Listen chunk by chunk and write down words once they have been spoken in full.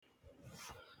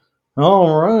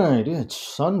All right, it's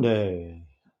Sunday.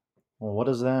 Well, what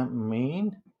does that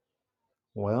mean?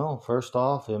 Well, first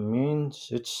off, it means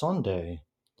it's Sunday.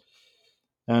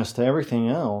 As to everything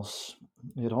else,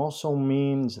 it also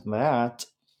means that,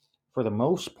 for the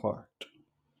most part,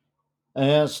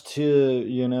 as to,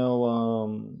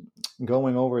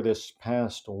 going over this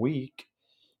past week,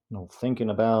 thinking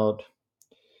about,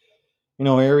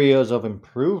 areas of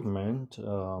improvement,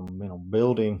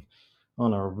 building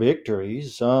on our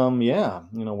victories, yeah,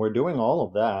 we're doing all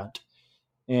of that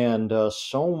and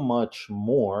so much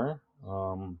more.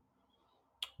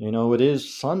 It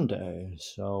is Sunday,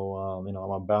 so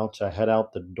I'm about to head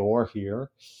out the door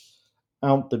here,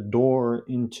 out the door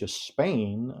into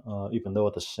Spain. Even though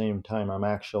at the same time I'm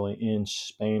actually in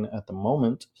Spain at the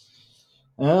moment,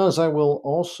 as I will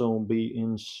also be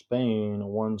in Spain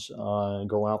once I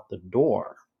go out the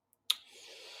door.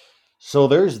 So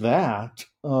there's that.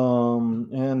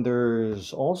 And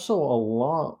there's also a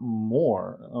lot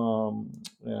more.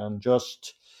 And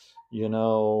just,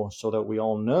 so that we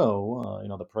all know,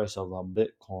 the price of a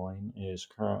Bitcoin is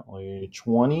currently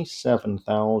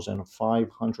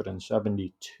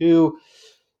 27,572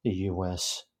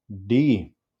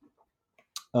 USD.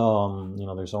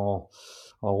 There's a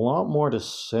lot more to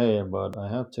say, but I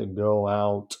have to go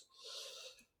out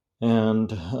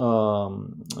and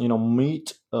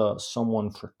meet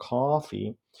someone for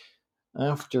coffee,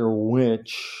 after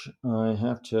which I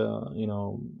have to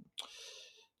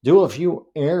do a few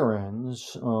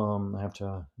errands. I have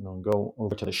to go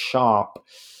over to the shop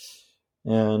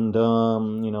and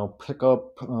pick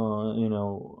up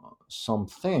some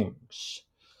things.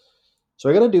 So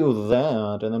I got to do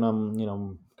that, and then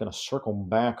I'm gonna circle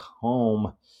back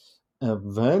home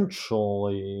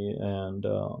eventually, and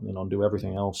do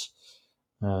everything else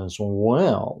as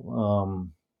well.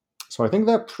 So I think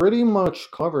that pretty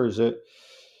much covers it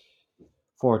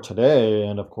for today.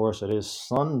 And of course, it is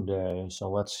Sunday, so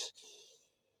let's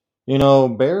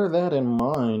bear that in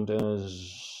mind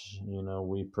as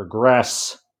we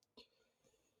progress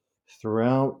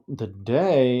throughout the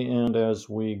day and as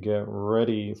we get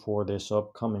ready for this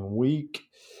upcoming week,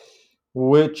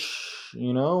 which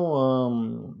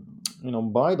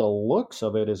by the looks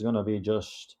of it is going to be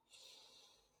just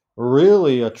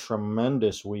really a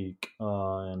tremendous week.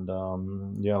 And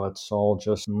yeah, let's all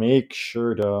just make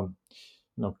sure to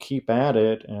keep at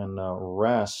it and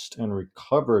rest and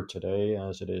recover today,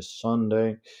 as it is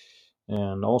Sunday,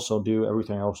 and also do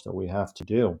everything else that we have to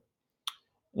do.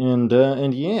 And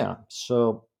yeah,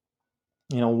 so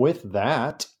with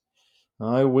that,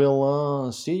 I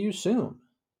will see you soon.